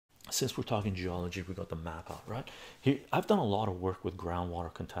since we're talking geology, we got the map out, right? Here, I've done a lot of work with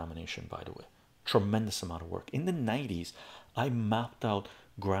groundwater contamination, by the way, tremendous amount of work. In the 90s, I mapped out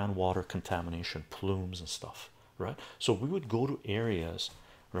groundwater contamination plumes and stuff, right? So we would go to areas,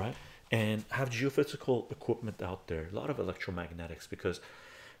 right, and have geophysical equipment out there, a lot of electromagnetics, because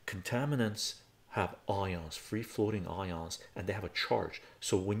contaminants have ions, free floating ions, and they have a charge.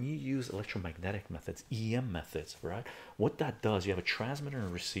 So when you use electromagnetic methods, EM methods, right, what that does, you have a transmitter and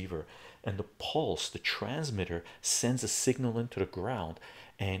a receiver, and the pulse, the transmitter sends a signal into the ground,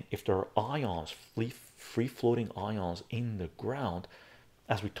 and if there are ions, free floating ions in the ground,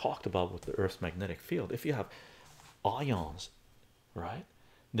 as we talked about with the Earth's magnetic field, if you have ions, right,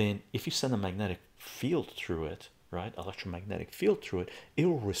 then if you send a magnetic field through it, right, electromagnetic field through it, it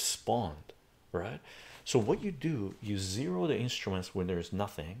will respond, right? So what you do, you zero the instruments when there's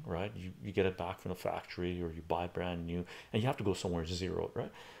nothing, right? You get it back from the factory, or you buy brand new, and you have to go somewhere to zero it,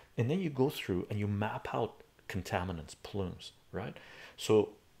 right? And then you go through and you map out contaminants, plumes, right?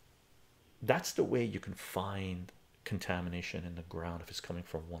 So that's the way you can find contamination in the ground if it's coming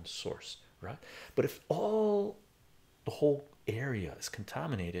from one source, right? But if all the whole area is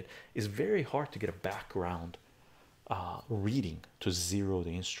contaminated, it's very hard to get a background reading to zero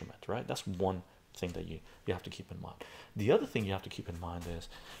the instrument, right? That's one thing that you have to keep in mind. The other thing you have to keep in mind is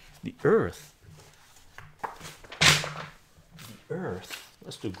the earth. The earth,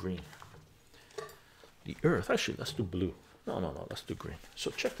 let's do green. The earth, actually, let's do blue. No, let's do green.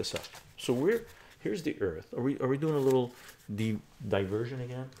 So check this out. So here's the earth. Are we doing a little diversion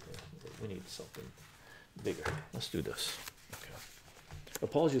again? We need something bigger. Let's do this. Okay.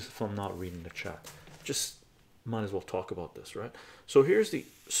 Apologies if I'm not reading the chat. Just might as well talk about this, right? So here's the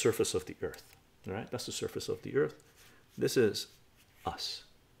surface of the earth, right? That's the surface of the earth. This is us,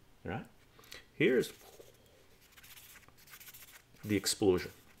 right? Here's the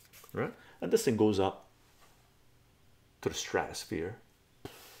explosion, right? And this thing goes up to the stratosphere.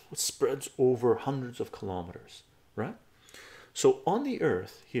 It spreads over hundreds of kilometers, right? So on the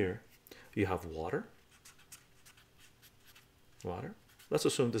earth here, you have water. Let's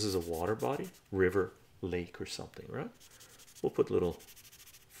assume this is a water body, river, lake, or something, right? We'll put little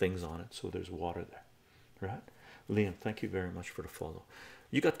things on it so there's water there, right? Liam, thank you very much for the follow.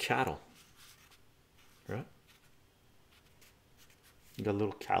 You got cattle, right? You got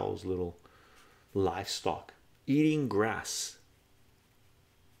little cows, little livestock eating grass,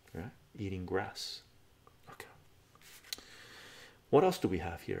 right? Eating grass. Okay. What else do we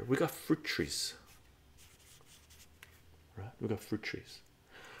have here? We got fruit trees, right? We got fruit trees.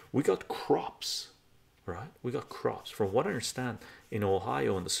 We got crops, right? We got crops. From what I understand, in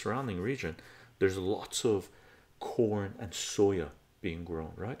Ohio and the surrounding region, there's lots of corn and soya being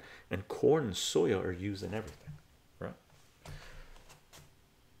grown, right? And corn and soya are used in everything, right?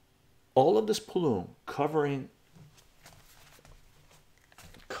 All of this plume covering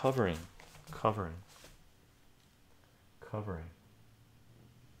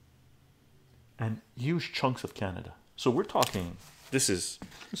and huge chunks of Canada. So we're talking, this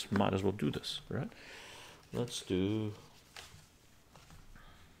might as well do this, right? Let's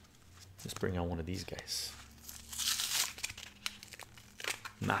bring out one of these guys.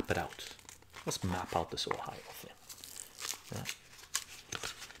 Map it out. Let's map out this Ohio thing, right?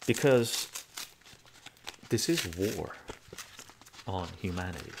 Because this is war on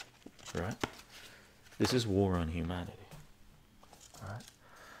humanity, right? This is war on humanity, right?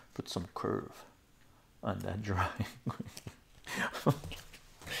 Put some curve on that drawing.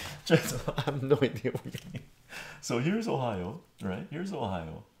 I have no idea what you mean. So here's Ohio, right? Here's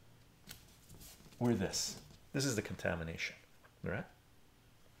Ohio. We're this is the contamination, right?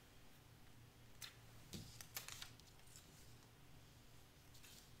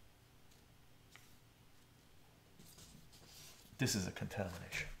 This is a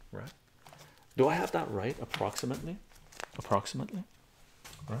contamination, right? Do I have that right? Approximately,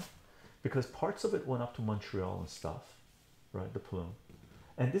 right? Because parts of it went up to Montreal and stuff, right? The plume,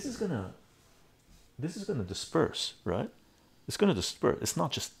 and this is gonna disperse, right? It's gonna disperse. It's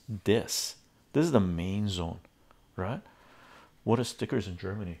not just this. This is the main zone, right? What are stickers in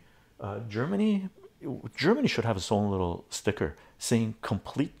Germany? Germany should have its own little sticker saying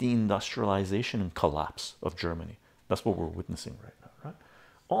 "complete deindustrialization and collapse of Germany." That's what we're witnessing right now, right?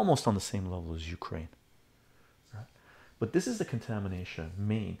 Almost on the same level as Ukraine, right? But this is the contamination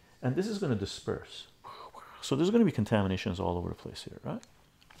main, and this is going to disperse. So there's going to be contaminations all over the place here, right?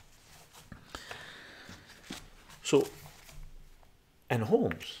 So, and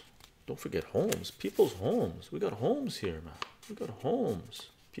homes. Don't forget homes. People's homes. We got homes here, man. We got homes.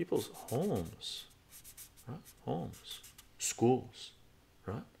 People's homes, right? Homes, schools,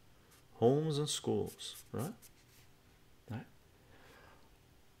 right? homes and schools, right? Right.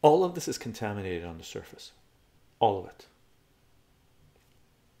 All of this is contaminated on the surface. All of it.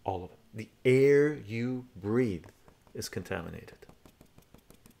 All of it. The air you breathe is contaminated.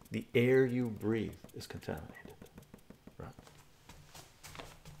 The air you breathe is contaminated, right?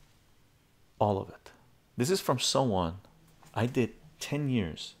 All of it. This is from someone. I did 10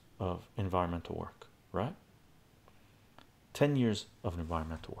 years of environmental work, right? 10 years of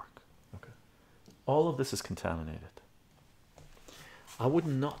environmental work. Okay. All of this is contaminated. I would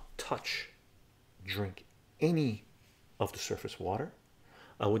not touch, drink any of the surface water.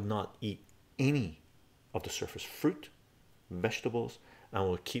 I would not eat any of the surface fruit, vegetables. I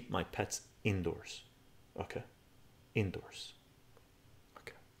will keep my pets indoors. Okay, indoors.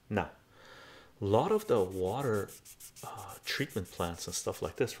 Okay. Now, a lot of the water treatment plants and stuff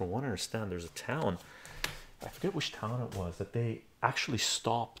like this, from what I understand, there's a town, I forget which town it was, that they actually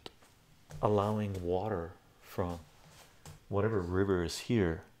stopped allowing water from whatever river is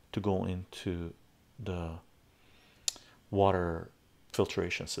here to go into the water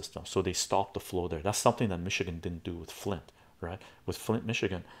filtration system. So they stopped the flow there. That's something that Michigan didn't do with Flint, right? With Flint,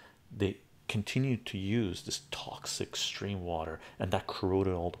 Michigan, they continued to use this toxic stream water, and that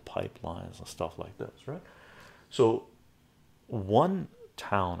corroded all the pipelines and stuff like this, right? So one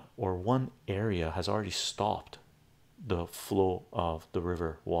town or one area has already stopped the flow of the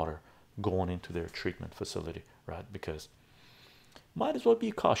river water going into their treatment facility, right? Because might as well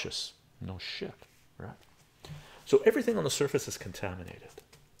be cautious. No shit, right? So everything on the surface is contaminated.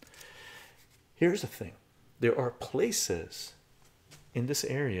 Here's the thing. There are places in this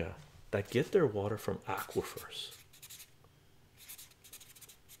area that get their water from aquifers.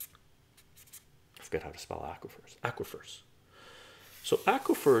 I forget how to spell aquifers. Aquifers. So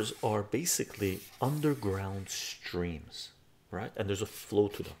aquifers are basically underground streams, right? And there's a flow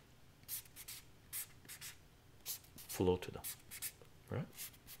to them. Flow to them, right?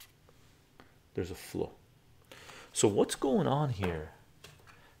 There's a flow. So what's going on here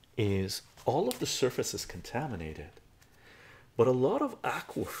is all of the surface is contaminated, but a lot of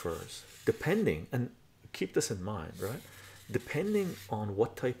aquifers, depending, and keep this in mind, right? Depending on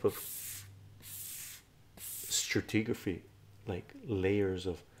what type of stratigraphy, like layers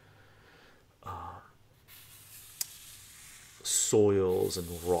of soils and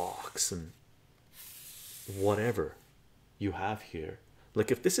rocks and whatever you have here,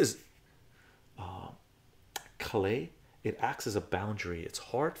 like if this is clay, it acts as a boundary. It's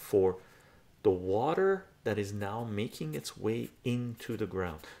hard for the water that is now making its way into the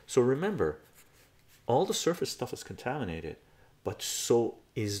ground. So remember, all the surface stuff is contaminated, but so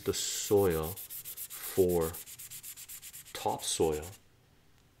is the soil. For topsoil,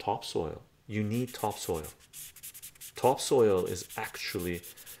 you need topsoil. Topsoil is actually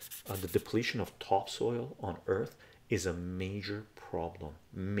the depletion of topsoil on Earth is a major problem.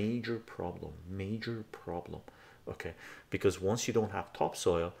 Okay, because once you don't have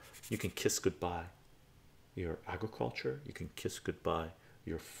topsoil, you can kiss goodbye your agriculture, you can kiss goodbye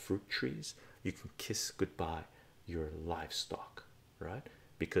your fruit trees, you can kiss goodbye your livestock, right?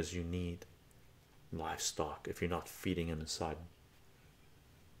 Because you need livestock. If you're not feeding them inside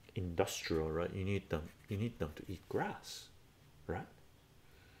industrial, right, you need them to eat grass, right?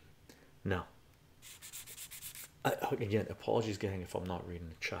 Now again, apologies gang if I'm not reading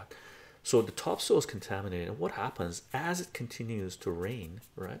the chat. So the topsoil is contaminated, and what happens as it continues to rain,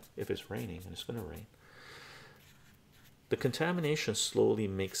 right? If it's raining, and it's going to rain, the contamination slowly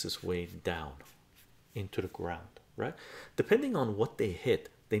makes its way down into the ground, right? Depending on what they hit,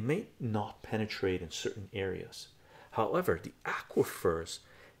 they may not penetrate in certain areas. However, the aquifers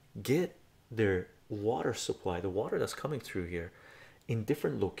get their water supply, the water that's coming through here, in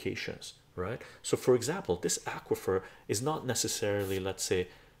different locations, right? So for example, this aquifer is not necessarily, let's say,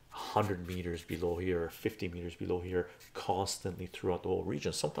 100 meters below here or 50 meters below here constantly throughout the whole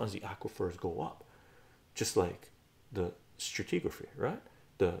region. Sometimes the aquifers go up, just like the stratigraphy, right?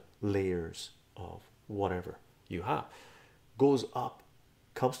 The layers of whatever you have goes up,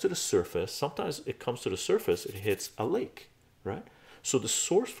 comes to the surface. Sometimes it comes to the surface, it hits a lake, right? So the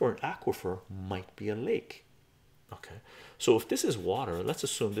source for an aquifer might be a lake. Okay, so if this is water, let's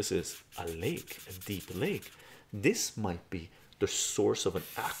assume this is a lake, a deep lake. This might be the source of an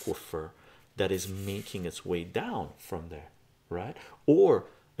aquifer that is making its way down from there, right? Or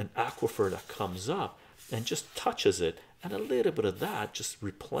an aquifer that comes up and just touches it, and a little bit of that just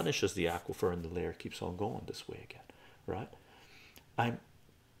replenishes the aquifer, and the layer keeps on going this way again, right?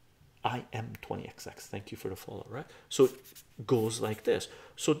 I am 20xx, thank you for the follow, right? So it goes like this.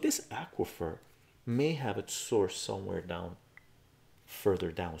 So this aquifer may have its source somewhere down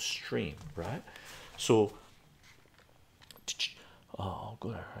further downstream, right? So oh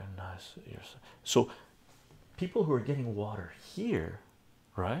good, very nice. So people who are getting water here,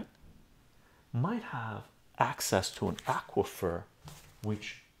 right, might have access to an aquifer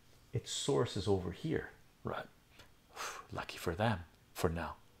which its source is over here, right? Lucky for them for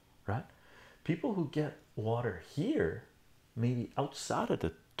now, right? People who get water here, maybe outside of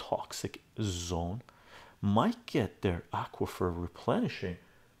the toxic zone, might get their aquifer replenishing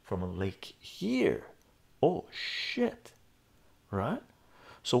from a lake here. Oh shit, right?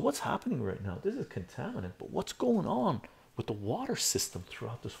 So what's happening right now? This is contaminant, but what's going on with the water system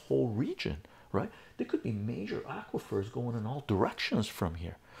throughout this whole region, right? There could be major aquifers going in all directions from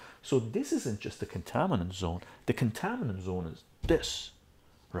here. So this isn't just the contaminant zone. The contaminant zone is this,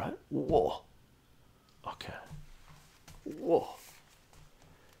 right? Whoa. Okay. Whoa.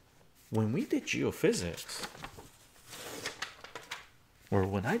 When we did geophysics, or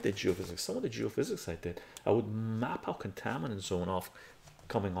when I did geophysics, some of the geophysics I did, I would map out contaminant zone off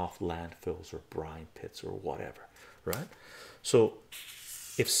coming off landfills or brine pits or whatever, right? So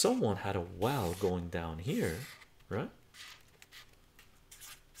if someone had a well going down here, right,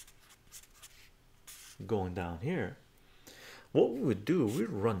 going down here, what we would do, we'd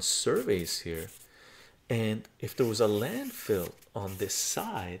run surveys here, and if there was a landfill on this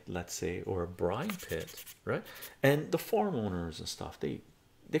side, let's say, or a brine pit, right, and the farm owners and stuff, they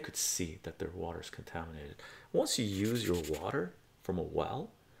could see that their water is contaminated. Once you use your water from a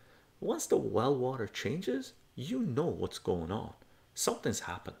well, once the well water changes, you know what's going on. Something's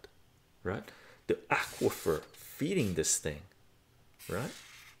happened, right? The aquifer feeding this thing, right?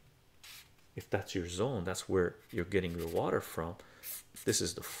 If that's your zone, that's where you're getting your water from. This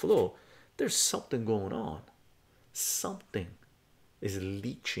is the flow. There's something going on. Something is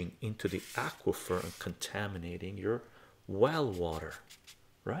leaching into the aquifer and contaminating your well water,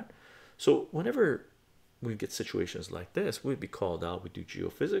 right? So whenever we get situations like this, we'd be called out. We do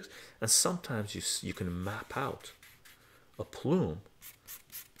geophysics, and sometimes you can map out a plume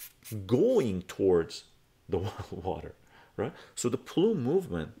going towards the well water, right? So the plume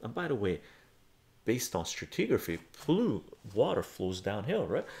movement, and by the way, based on stratigraphy, plume water flows downhill,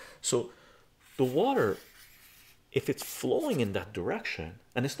 right? So the water, if it's flowing in that direction,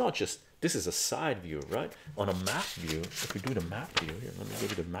 and it's not just, this is a side view, right? On a map view, if we do the map view here, let me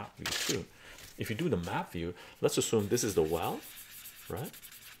give you the map view too. If you do the map view, let's assume this is the well, right?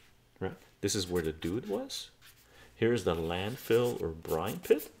 Right. This is where the dude was. Here's the landfill or brine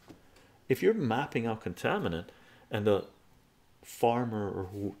pit. If you're mapping out contaminant, and the farmer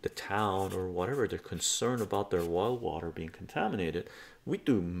or the town or whatever, they're concerned about their well water being contaminated, we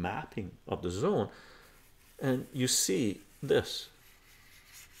do mapping of the zone, and you see this.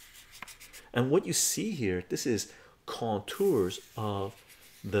 And what you see here, this is contours of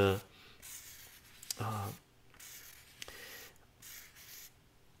the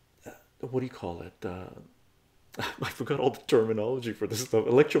what do you call it? I forgot all the terminology for this stuff,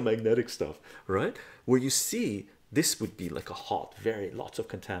 electromagnetic stuff, right? Where you see this would be like a hot, very lots of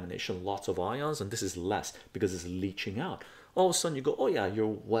contamination, lots of ions, and this is less because it's leaching out. All of a sudden you go, oh yeah, your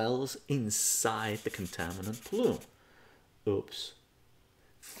well's inside the contaminant plume. Oops.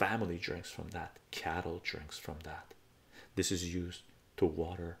 Family drinks from that, cattle drinks from that. This is used to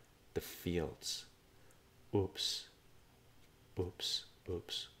water the fields. Oops. Oops.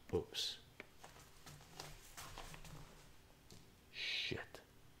 Oops. Oops. Shit.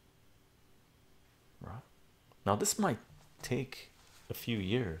 Right? Now this might take a few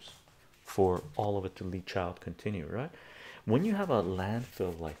years for all of it to leach out, continue, right? When you have a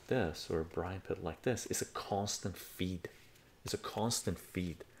landfill like this or a brine pit like this, it's a constant feed. It's a constant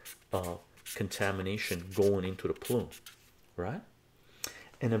feed of contamination going into the plume, right?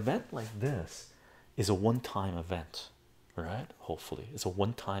 An event like this is a one-time event, right? Hopefully it's a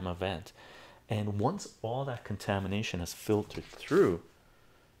one-time event, and once all that contamination has filtered through,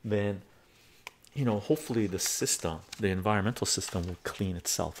 then hopefully the system, the environmental system, will clean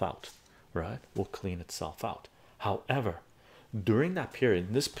itself out, right? Will clean itself out. However, during that period,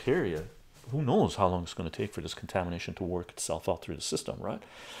 in this period, who knows how long it's going to take for this contamination to work itself out through the system, right?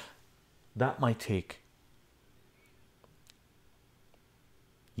 That might take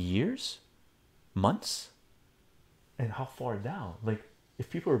years, months. And how far down? Like if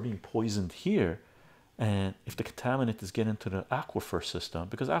people are being poisoned here, and if the contaminant is getting into the aquifer system,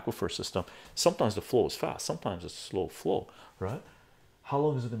 because aquifer system, sometimes the flow is fast, sometimes it's slow flow, right? How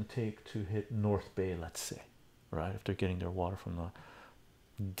long is it going to take to hit North Bay, let's say, right? If they're getting their water from the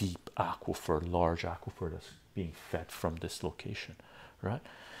deep aquifer, large aquifer that's being fed from this location, right?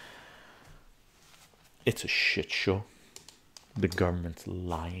 It's a shit show. the government's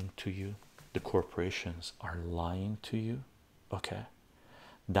lying to you, the corporations are lying to you. Okay,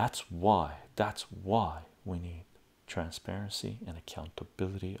 that's why we need transparency and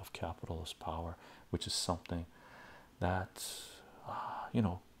accountability of capitalist power, which is something that you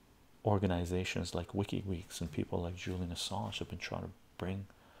know, organizations like WikiLeaks and people like Julian Assange have been trying to bring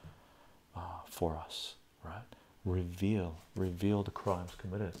for us, right? Reveal the crimes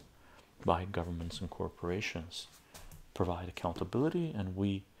committed by governments and corporations, provide accountability, and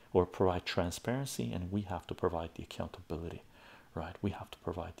we, or provide transparency, and we have to provide the accountability, right? We have to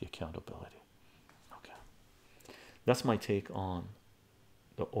provide the accountability. Okay, that's my take on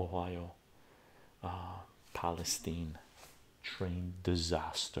the Ohio Palestine train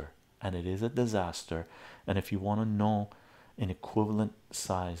disaster, and it is a disaster. And if you want to know an equivalent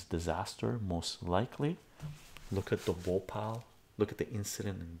size disaster, most likely look at the Bhopal, look at the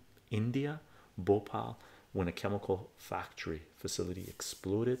incident in India, Bhopal, when a chemical factory facility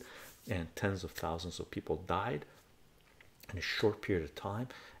exploded and tens of thousands of people died in a short period of time,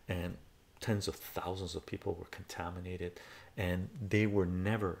 and tens of thousands of people were contaminated, and they were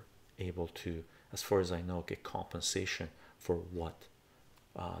never able to, as far as I know, get compensation for what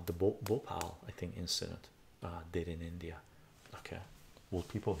the Bhopal, I think, incident did in India. Okay, will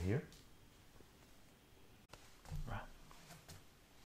people hear?